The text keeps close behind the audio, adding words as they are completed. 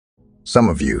Some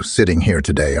of you sitting here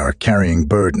today are carrying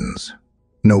burdens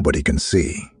nobody can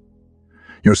see.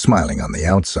 You're smiling on the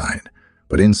outside,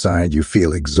 but inside you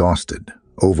feel exhausted,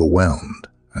 overwhelmed,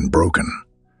 and broken.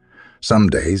 Some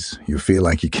days you feel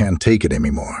like you can't take it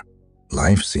anymore.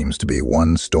 Life seems to be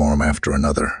one storm after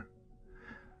another.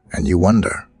 And you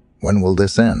wonder, when will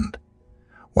this end?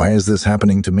 Why is this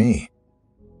happening to me?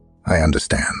 I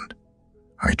understand.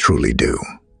 I truly do.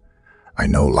 I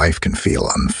know life can feel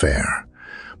unfair,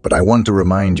 but I want to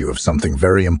remind you of something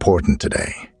very important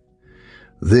today.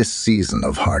 This season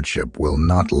of hardship will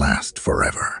not last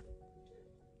forever.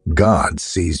 God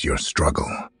sees your struggle.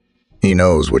 He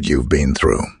knows what you've been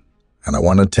through, and I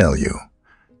want to tell you,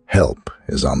 help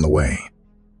is on the way.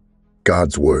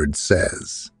 God's word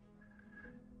says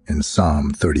in Psalm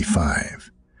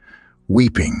 35,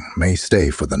 "Weeping may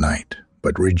stay for the night,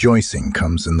 but rejoicing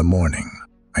comes in the morning."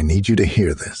 I need you to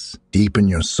hear this deep in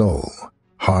your soul.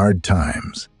 Hard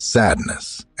times,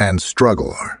 sadness, and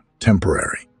struggle are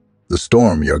temporary. The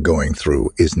storm you're going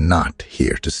through is not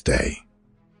here to stay.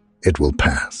 It will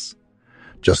pass.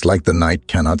 Just like the night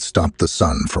cannot stop the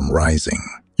sun from rising,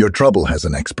 your trouble has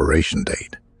an expiration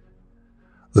date.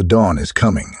 The dawn is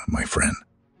coming, my friend.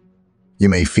 You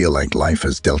may feel like life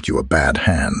has dealt you a bad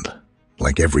hand,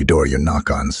 like every door you knock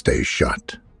on stays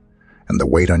shut, and the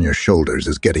weight on your shoulders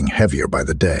is getting heavier by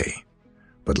the day.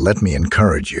 But let me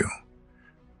encourage you.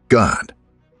 God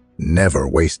never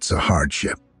wastes a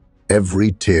hardship.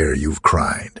 Every tear you've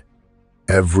cried,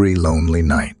 every lonely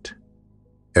night,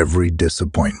 every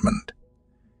disappointment,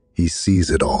 He sees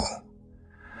it all,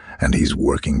 and He's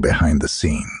working behind the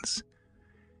scenes.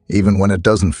 Even when it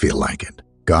doesn't feel like it,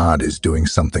 God is doing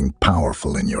something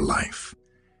powerful in your life,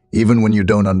 even when you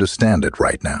don't understand it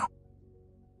right now.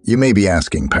 You may be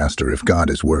asking, Pastor, if God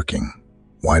is working,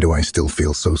 why do I still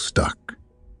feel so stuck?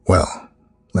 Well,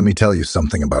 let me tell you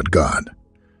something about God.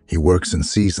 He works in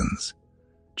seasons.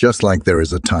 Just like there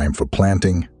is a time for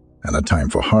planting and a time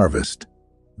for harvest,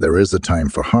 there is a time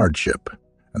for hardship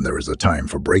and there is a time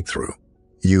for breakthrough.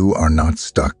 You are not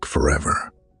stuck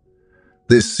forever.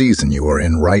 This season you are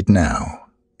in right now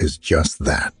is just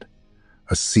that,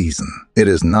 a season. It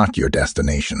is not your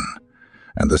destination.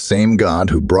 And the same God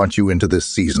who brought you into this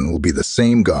season will be the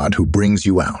same God who brings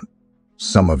you out.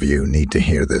 Some of you need to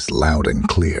hear this loud and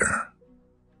clear.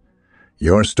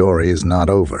 Your story is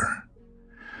not over.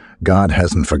 God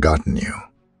hasn't forgotten you.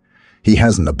 He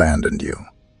hasn't abandoned you.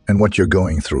 And what you're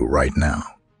going through right now,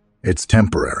 it's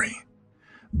temporary.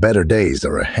 Better days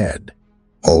are ahead.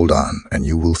 Hold on, and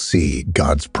you will see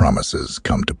God's promises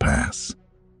come to pass.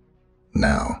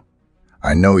 Now,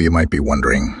 I know you might be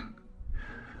wondering,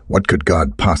 what could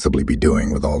God possibly be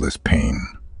doing with all this pain,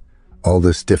 all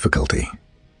this difficulty?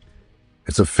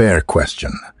 It's a fair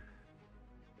question.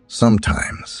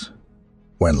 Sometimes,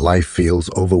 when life feels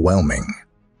overwhelming,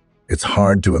 it's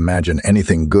hard to imagine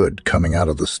anything good coming out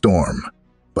of the storm.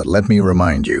 But let me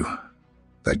remind you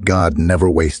that God never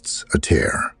wastes a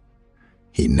tear.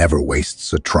 He never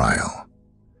wastes a trial.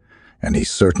 And He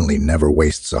certainly never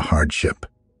wastes a hardship.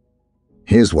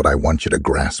 Here's what I want you to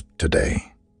grasp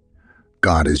today.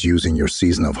 God is using your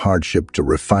season of hardship to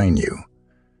refine you,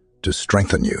 to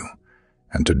strengthen you,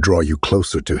 and to draw you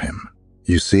closer to Him.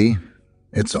 You see,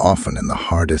 it's often in the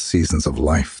hardest seasons of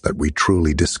life that we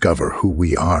truly discover who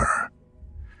we are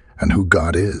and who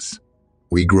God is.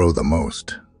 We grow the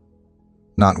most,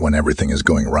 not when everything is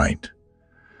going right,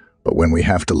 but when we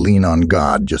have to lean on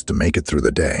God just to make it through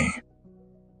the day.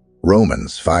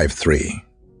 Romans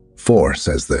 5:3-4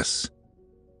 says this,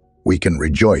 "We can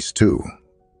rejoice too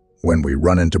when we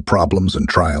run into problems and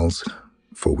trials,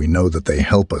 for we know that they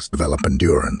help us develop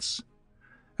endurance.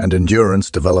 And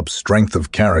endurance develops strength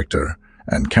of character,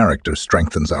 and character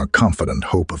strengthens our confident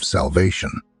hope of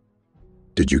salvation."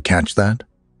 Did you catch that?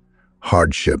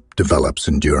 Hardship develops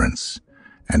endurance,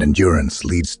 and endurance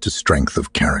leads to strength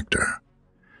of character.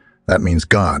 That means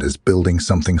God is building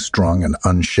something strong and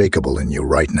unshakable in you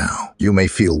right now. You may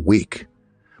feel weak,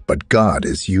 but God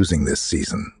is using this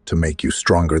season to make you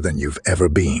stronger than you've ever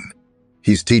been.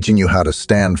 He's teaching you how to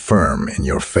stand firm in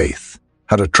your faith,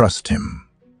 how to trust Him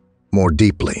more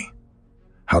deeply,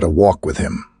 how to walk with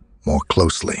Him more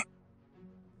closely.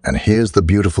 And here's the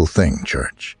beautiful thing,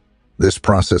 church. This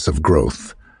process of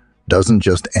growth doesn't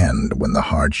just end when the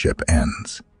hardship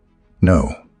ends.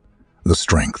 No, the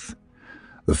strength,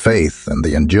 the faith, and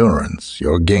the endurance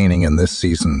you're gaining in this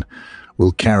season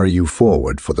will carry you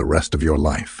forward for the rest of your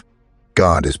life.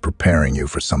 God is preparing you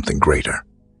for something greater.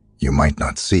 You might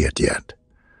not see it yet,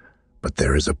 but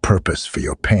there is a purpose for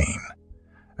your pain.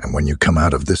 And when you come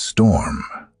out of this storm,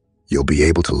 you'll be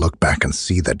able to look back and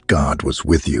see that God was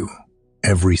with you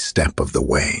every step of the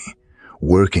way,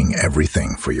 working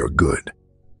everything for your good.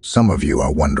 Some of you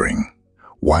are wondering,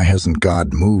 why hasn't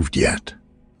God moved yet?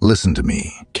 Listen to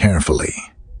me carefully.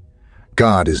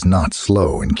 God is not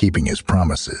slow in keeping his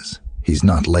promises. He's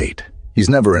not late. He's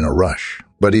never in a rush,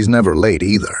 but he's never late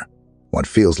either. What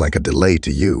feels like a delay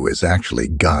to you is actually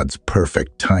God's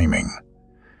perfect timing.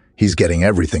 He's getting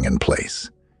everything in place.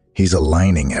 He's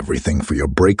aligning everything for your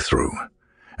breakthrough.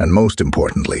 And most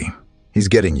importantly, he's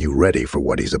getting you ready for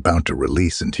what he's about to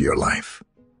release into your life.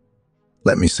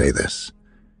 Let me say this.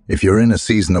 If you're in a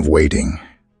season of waiting,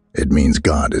 it means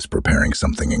God is preparing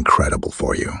something incredible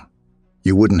for you.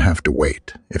 You wouldn't have to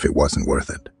wait if it wasn't worth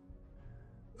it.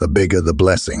 The bigger the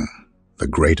blessing, the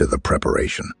greater the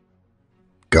preparation.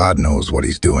 God knows what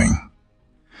he's doing.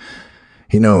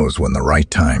 He knows when the right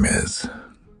time is.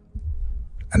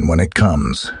 And when it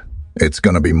comes, it's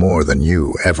going to be more than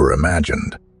you ever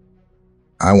imagined.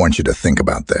 I want you to think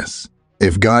about this.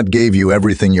 If God gave you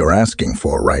everything you're asking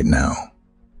for right now,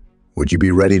 would you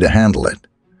be ready to handle it?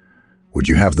 Would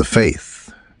you have the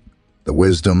faith, the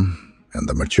wisdom, and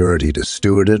the maturity to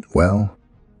steward it? Well,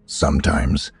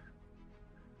 sometimes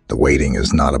the waiting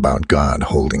is not about God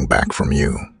holding back from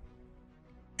you.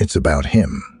 It's about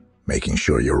him making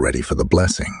sure you're ready for the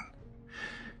blessing.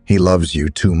 He loves you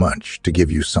too much to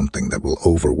give you something that will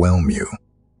overwhelm you.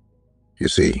 You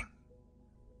see,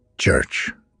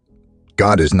 church,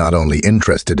 God is not only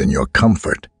interested in your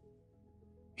comfort,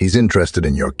 he's interested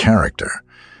in your character.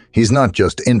 He's not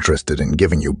just interested in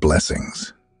giving you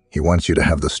blessings. He wants you to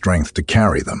have the strength to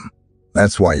carry them.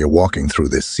 That's why you're walking through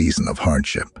this season of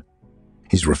hardship.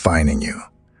 He's refining you,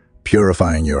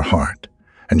 purifying your heart,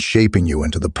 and shaping you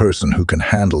into the person who can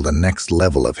handle the next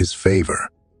level of his favor.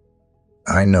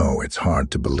 I know it's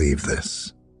hard to believe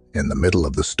this in the middle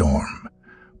of the storm,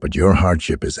 but your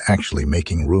hardship is actually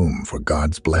making room for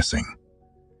God's blessing.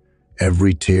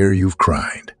 Every tear you've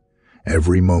cried,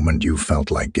 every moment you've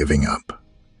felt like giving up,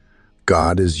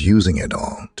 God is using it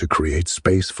all to create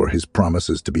space for his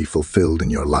promises to be fulfilled in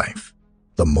your life.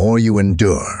 The more you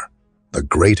endure, the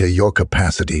greater your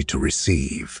capacity to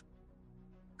receive.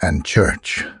 And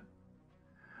church,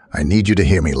 I need you to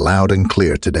hear me loud and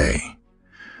clear today.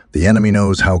 The enemy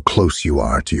knows how close you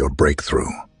are to your breakthrough.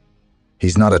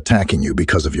 He's not attacking you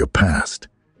because of your past.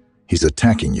 He's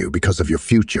attacking you because of your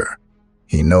future.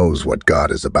 He knows what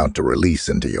God is about to release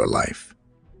into your life,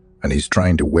 and he's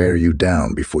trying to wear you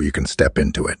down before you can step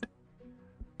into it.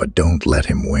 But don't let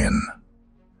him win.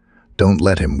 Don't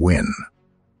let him win.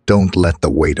 Don't let the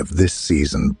weight of this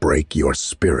season break your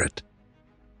spirit.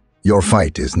 Your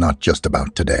fight is not just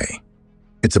about today.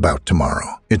 It's about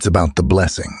tomorrow. It's about the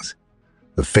blessings,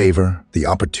 the favor, the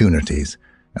opportunities,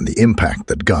 and the impact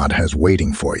that God has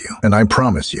waiting for you. And I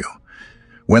promise you,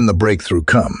 when the breakthrough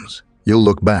comes, you'll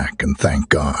look back and thank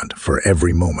God for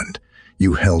every moment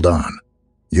you held on.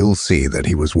 You'll see that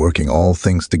he was working all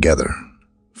things together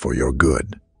for your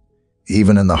good,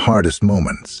 even in the hardest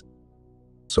moments.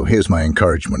 So here's my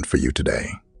encouragement for you today.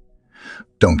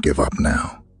 Don't give up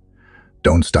now.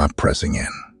 Don't stop pressing in.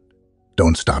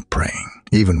 Don't stop praying,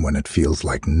 even when it feels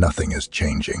like nothing is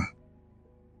changing.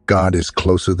 God is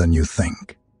closer than you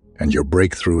think, and your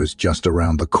breakthrough is just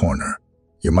around the corner.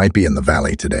 You might be in the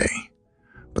valley today,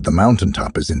 but the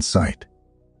mountaintop is in sight.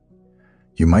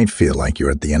 You might feel like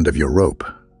you're at the end of your rope,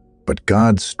 but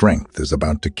God's strength is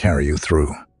about to carry you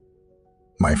through.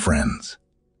 My friends,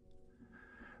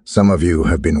 some of you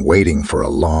have been waiting for a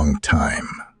long time,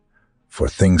 for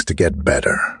things to get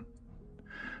better,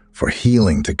 for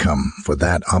healing to come, for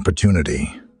that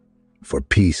opportunity, for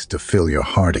peace to fill your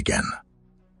heart again.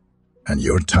 And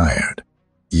you're tired.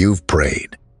 You've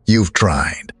prayed. You've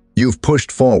tried. You've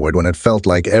pushed forward when it felt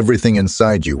like everything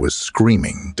inside you was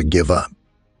screaming to give up.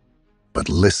 But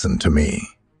listen to me.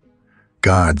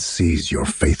 God sees your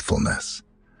faithfulness.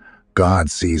 God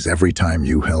sees every time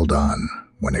you held on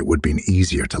when it would have been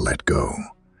easier to let go.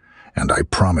 And I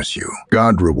promise you,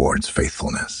 God rewards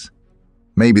faithfulness.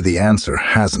 Maybe the answer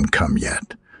hasn't come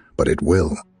yet, but it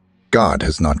will. God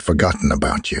has not forgotten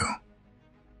about you.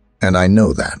 And I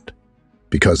know that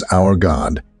because our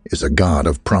God is a God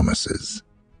of promises,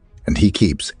 and he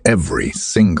keeps every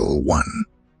single one.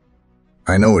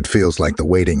 I know it feels like the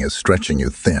waiting is stretching you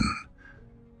thin,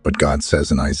 but God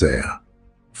says in Isaiah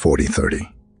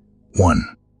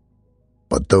 40:31,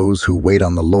 "But those who wait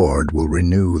on the Lord will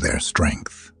renew their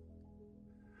strength.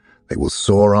 They will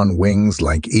soar on wings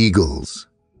like eagles.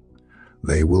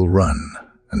 They will run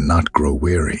and not grow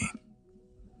weary.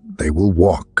 They will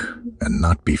walk and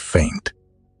not be faint."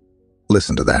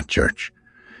 Listen to that, church.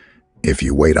 If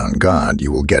you wait on God,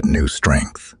 you will get new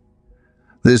strength.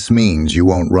 This means you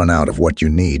won't run out of what you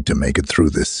need to make it through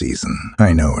this season.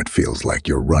 I know it feels like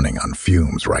you're running on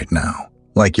fumes right now,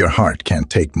 like your heart can't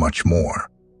take much more.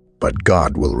 But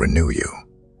God will renew you.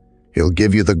 He'll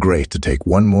give you the grace to take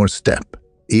one more step,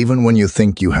 even when you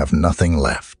think you have nothing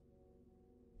left.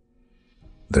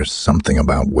 There's something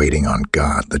about waiting on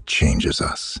God that changes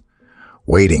us.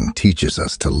 Waiting teaches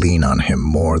us to lean on Him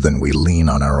more than we lean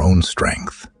on our own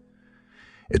strength.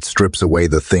 It strips away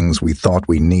the things we thought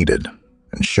we needed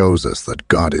and shows us that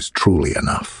God is truly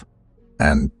enough.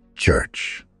 And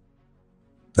church,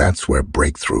 that's where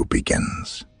breakthrough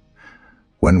begins.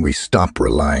 When we stop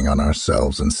relying on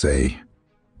ourselves and say,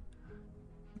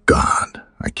 God,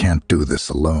 I can't do this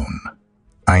alone.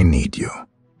 I need you.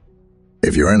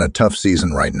 If you're in a tough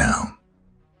season right now,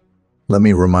 let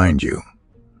me remind you,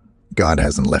 God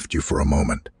hasn't left you for a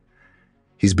moment.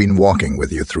 He's been walking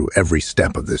with you through every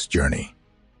step of this journey,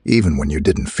 even when you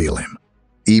didn't feel Him,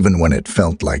 even when it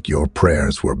felt like your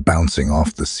prayers were bouncing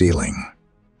off the ceiling.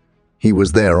 He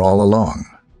was there all along.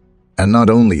 And not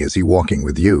only is He walking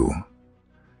with you,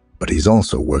 but He's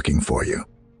also working for you.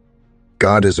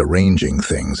 God is arranging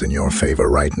things in your favor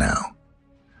right now.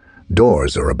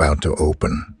 Doors are about to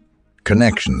open,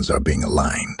 connections are being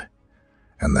aligned,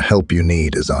 and the help you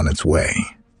need is on its way.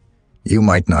 You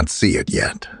might not see it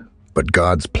yet, but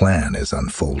God's plan is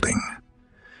unfolding.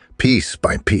 Piece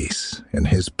by piece, in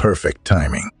His perfect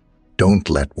timing. Don't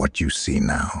let what you see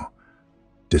now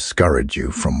discourage you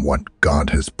from what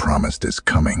God has promised is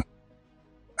coming.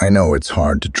 I know it's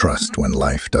hard to trust when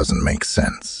life doesn't make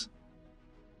sense.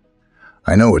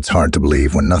 I know it's hard to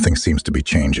believe when nothing seems to be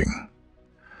changing.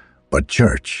 But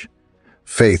church,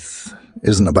 faith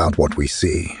isn't about what we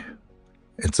see.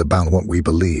 It's about what we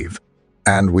believe.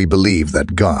 And we believe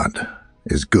that God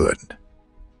is good.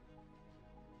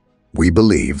 We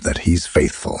believe that He's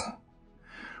faithful.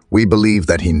 We believe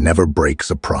that He never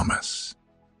breaks a promise.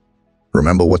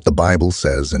 Remember what the Bible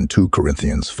says in 2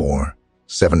 Corinthians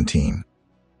 4:17.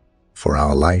 For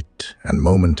our light and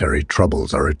momentary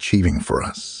troubles are achieving for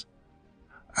us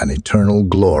an eternal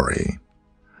glory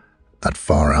that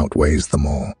far outweighs them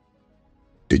all.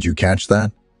 Did you catch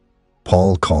that?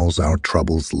 Paul calls our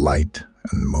troubles light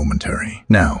and momentary.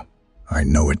 Now, I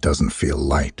know it doesn't feel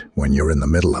light when you're in the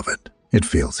middle of it. It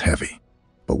feels heavy.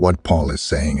 But what Paul is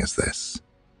saying is this: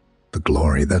 the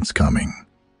glory that's coming,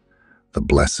 the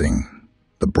blessing,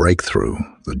 the breakthrough,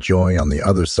 the joy on the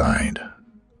other side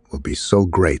will be so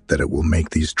great that it will make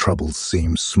these troubles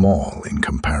seem small in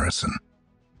comparison.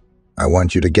 I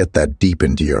want you to get that deep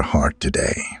into your heart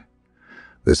today.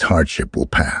 This hardship will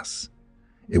pass.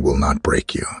 It will not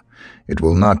break you. It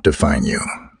will not define you.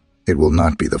 It will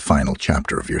not be the final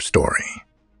chapter of your story.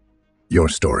 Your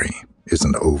story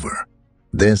isn't over.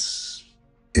 This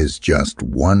is just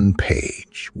one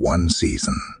page, one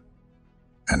season.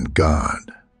 And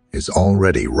God is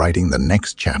already writing the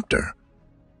next chapter,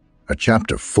 a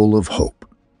chapter full of hope,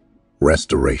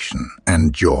 restoration,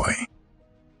 and joy.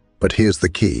 But here's the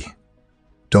key.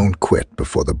 Don't quit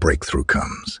before the breakthrough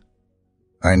comes.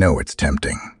 I know it's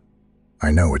tempting.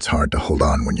 I know it's hard to hold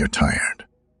on when you're tired.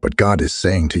 But God is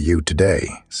saying to you today,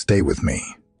 stay with me.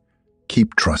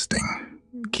 Keep trusting.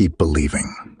 Keep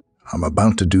believing. I'm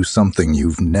about to do something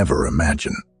you've never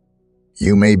imagined.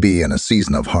 You may be in a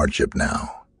season of hardship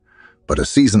now, but a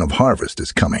season of harvest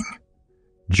is coming.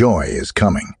 Joy is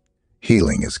coming.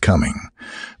 Healing is coming.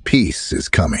 Peace is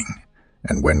coming.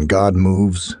 And when God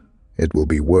moves, it will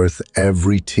be worth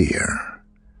every tear,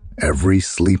 every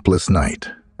sleepless night,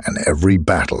 and every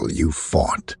battle you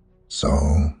fought.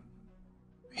 So,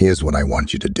 here's what I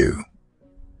want you to do.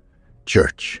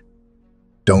 Church,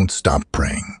 don't stop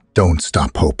praying. Don't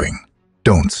stop hoping.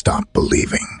 Don't stop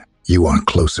believing. You are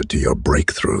closer to your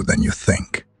breakthrough than you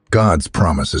think. God's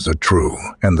promises are true,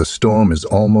 and the storm is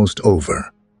almost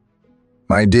over.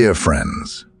 My dear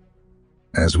friends,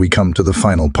 as we come to the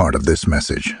final part of this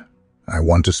message, I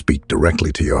want to speak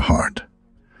directly to your heart.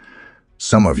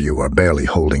 Some of you are barely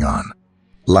holding on.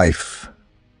 Life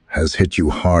has hit you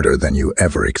harder than you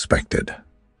ever expected.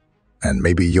 And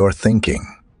maybe you're thinking,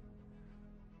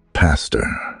 Pastor,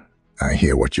 I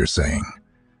hear what you're saying,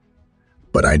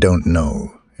 but I don't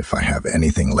know if I have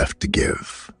anything left to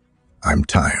give. I'm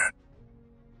tired.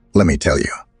 Let me tell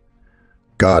you,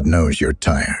 God knows you're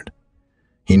tired.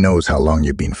 He knows how long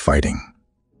you've been fighting.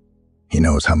 He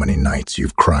knows how many nights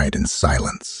you've cried in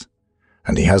silence,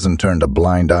 and He hasn't turned a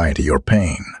blind eye to your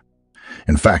pain.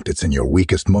 In fact, it's in your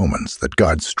weakest moments that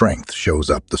God's strength shows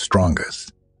up the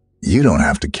strongest. You don't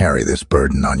have to carry this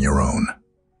burden on your own.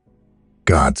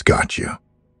 God's got you.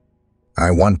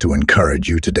 I want to encourage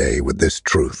you today with this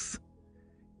truth.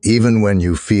 Even when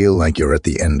you feel like you're at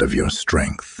the end of your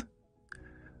strength,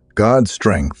 God's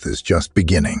strength is just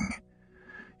beginning.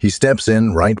 He steps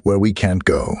in right where we can't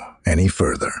go any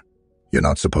further. You're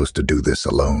not supposed to do this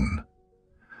alone.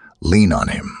 Lean on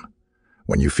Him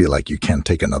when you feel like you can't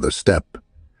take another step.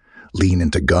 Lean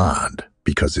into God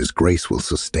because His grace will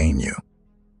sustain you.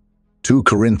 2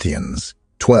 Corinthians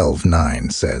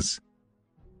 12:9 says,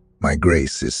 "My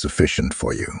grace is sufficient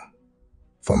for you,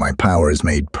 for my power is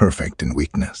made perfect in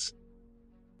weakness."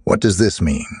 What does this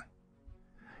mean?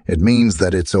 It means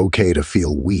that it's okay to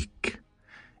feel weak.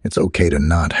 It's okay to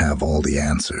not have all the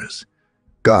answers.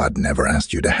 God never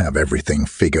asked you to have everything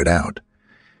figured out.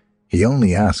 He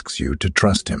only asks you to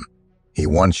trust Him. He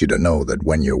wants you to know that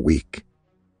when you're weak,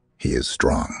 He is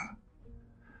strong.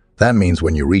 That means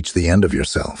when you reach the end of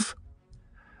yourself,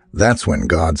 that's when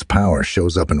God's power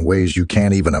shows up in ways you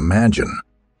can't even imagine.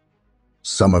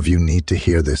 Some of you need to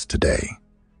hear this today.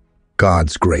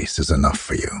 God's grace is enough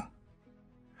for you.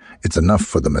 It's enough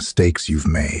for the mistakes you've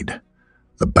made,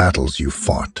 the battles you've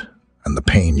fought, and the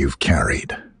pain you've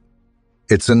carried.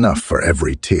 It's enough for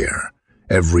every tear,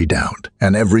 every doubt,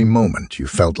 and every moment you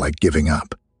felt like giving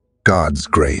up. God's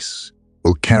grace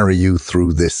will carry you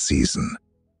through this season.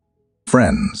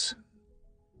 Friends,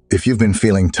 if you've been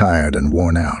feeling tired and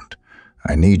worn out,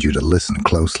 I need you to listen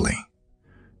closely.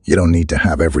 You don't need to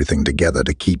have everything together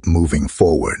to keep moving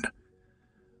forward.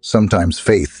 Sometimes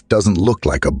faith doesn't look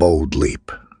like a bold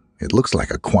leap. It looks like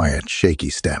a quiet,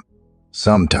 shaky step.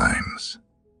 Sometimes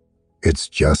it's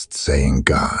just saying,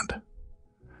 "God,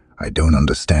 I don't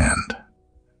understand,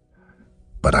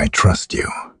 but I trust you."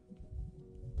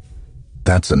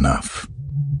 That's enough.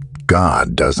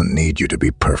 God doesn't need you to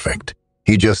be perfect.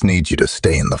 He just needs you to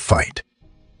stay in the fight.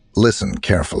 Listen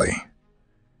carefully.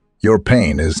 Your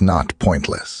pain is not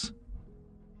pointless.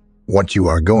 What you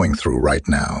are going through right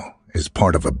now is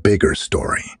part of a bigger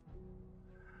story.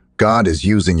 God is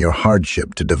using your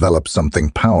hardship to develop something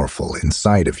powerful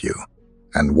inside of you.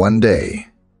 And one day,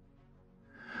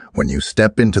 when you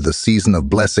step into the season of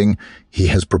blessing He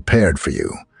has prepared for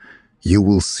you, you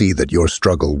will see that your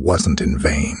struggle wasn't in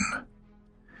vain.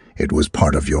 It was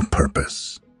part of your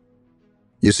purpose.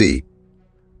 You see,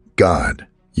 God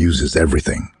uses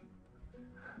everything,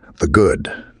 the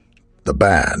good, the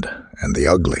bad, and the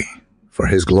ugly, for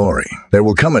His glory. There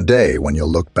will come a day when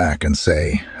you'll look back and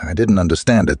say, "I didn't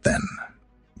understand it then.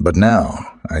 But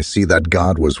now I see that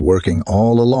God was working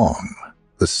all along."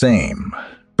 The same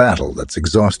battle that's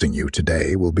exhausting you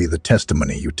today will be the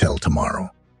testimony you tell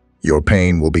tomorrow. Your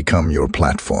pain will become your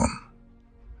platform.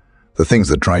 The things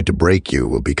that tried to break you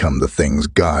will become the things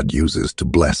God uses to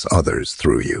bless others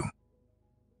through you.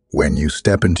 When you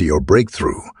step into your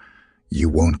breakthrough, you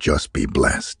won't just be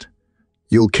blessed.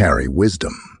 You'll carry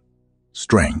wisdom,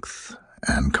 strength,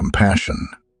 and compassion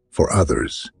for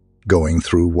others going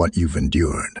through what you've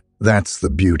endured. That's the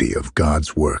beauty of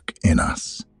God's work in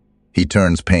us. He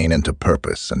turns pain into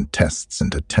purpose and tests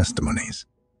into testimonies.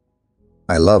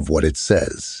 I love what it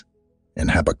says in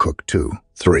Habakkuk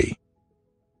 2:3.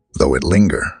 "Though it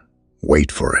linger,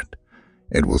 wait for it.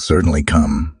 It will certainly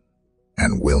come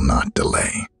and will not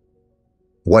delay."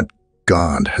 What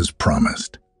God has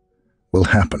promised will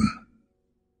happen.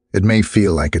 It may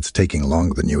feel like it's taking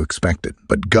longer than you expected,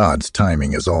 but God's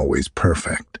timing is always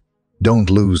perfect. Don't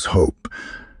lose hope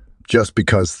just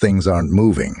because things aren't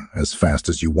moving as fast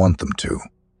as you want them to.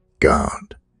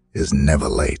 God is never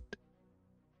late.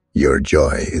 Your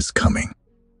joy is coming.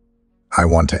 I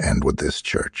want to end with this,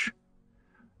 church.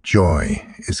 Joy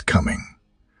is coming.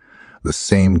 The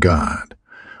same God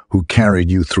who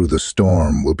carried you through the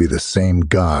storm will be the same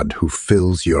God who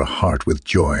fills your heart with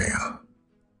joy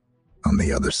on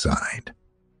the other side.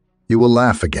 You will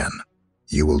laugh again.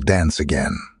 You will dance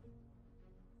again.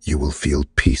 You will feel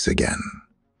peace again.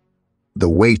 The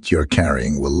weight you're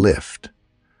carrying will lift,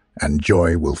 and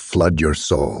joy will flood your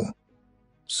soul.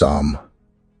 Psalm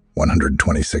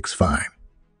 126:5.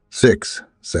 6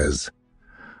 says,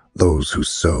 "Those who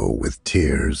sow with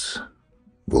tears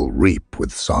will reap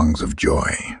with songs of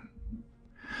joy.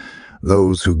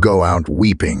 Those who go out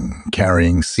weeping,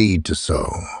 carrying seed to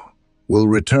sow, will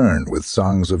return with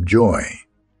songs of joy,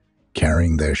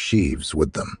 carrying their sheaves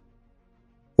with them."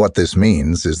 What this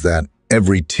means is that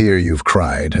every tear you've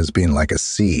cried has been like a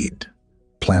seed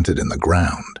planted in the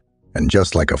ground. And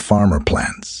just like a farmer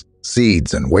plants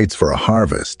seeds and waits for a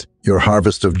harvest, your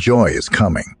harvest of joy is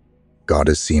coming. God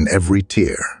has seen every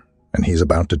tear, and He's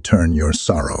about to turn your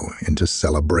sorrow into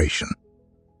celebration.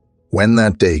 When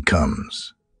that day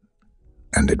comes,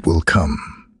 and it will come,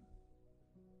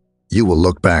 you will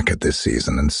look back at this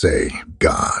season and say,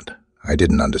 "God, I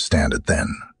didn't understand it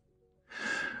then,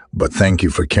 but thank you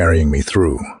for carrying me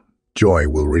through." Joy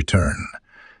will return,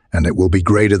 and it will be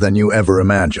greater than you ever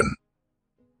imagine.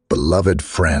 Beloved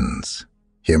friends,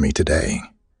 hear me today.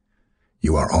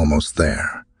 You are almost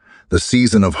there. The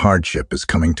season of hardship is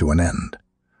coming to an end.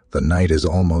 The night is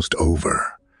almost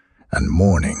over, and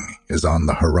morning is on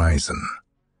the horizon.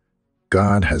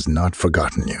 God has not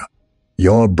forgotten you.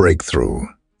 Your breakthrough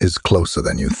is closer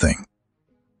than you think.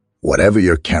 Whatever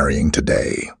you're carrying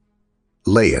today,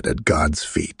 lay it at God's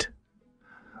feet.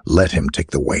 Let Him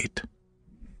take the weight.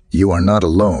 You are not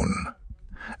alone,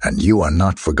 and you are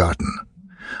not forgotten.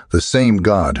 The same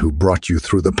God who brought you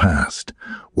through the past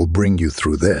will bring you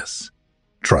through this.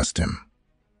 Trust Him,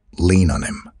 lean on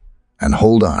Him, and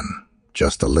hold on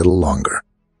just a little longer.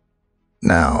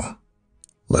 Now,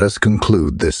 let us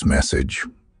conclude this message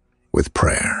with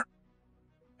prayer.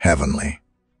 Heavenly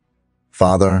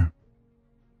Father,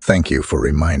 thank you for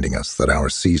reminding us that our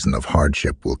season of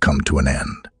hardship will come to an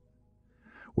end.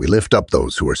 We lift up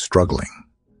those who are struggling,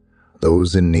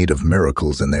 those in need of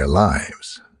miracles in their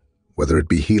lives, whether it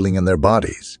be healing in their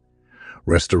bodies,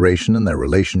 restoration in their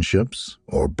relationships,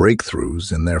 or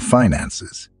breakthroughs in their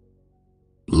finances.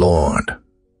 Lord,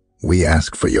 we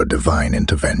ask for your divine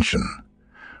intervention.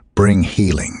 Bring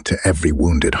healing to every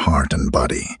wounded heart and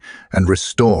body, and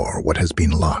restore what has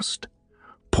been lost.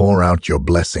 Pour out your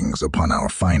blessings upon our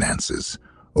finances,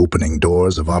 opening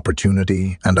doors of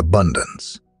opportunity and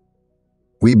abundance.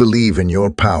 We believe in your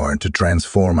power to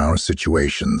transform our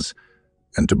situations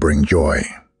and to bring joy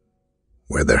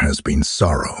where there has been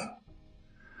sorrow.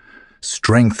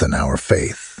 Strengthen our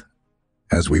faith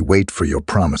as we wait for your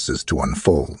promises to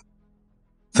unfold.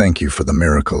 Thank you for the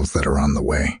miracles that are on the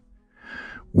way.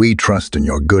 We trust in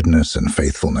your goodness and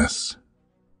faithfulness,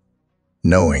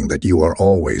 knowing that you are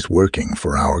always working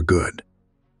for our good.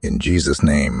 In Jesus'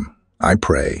 name, I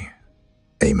pray.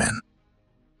 Amen.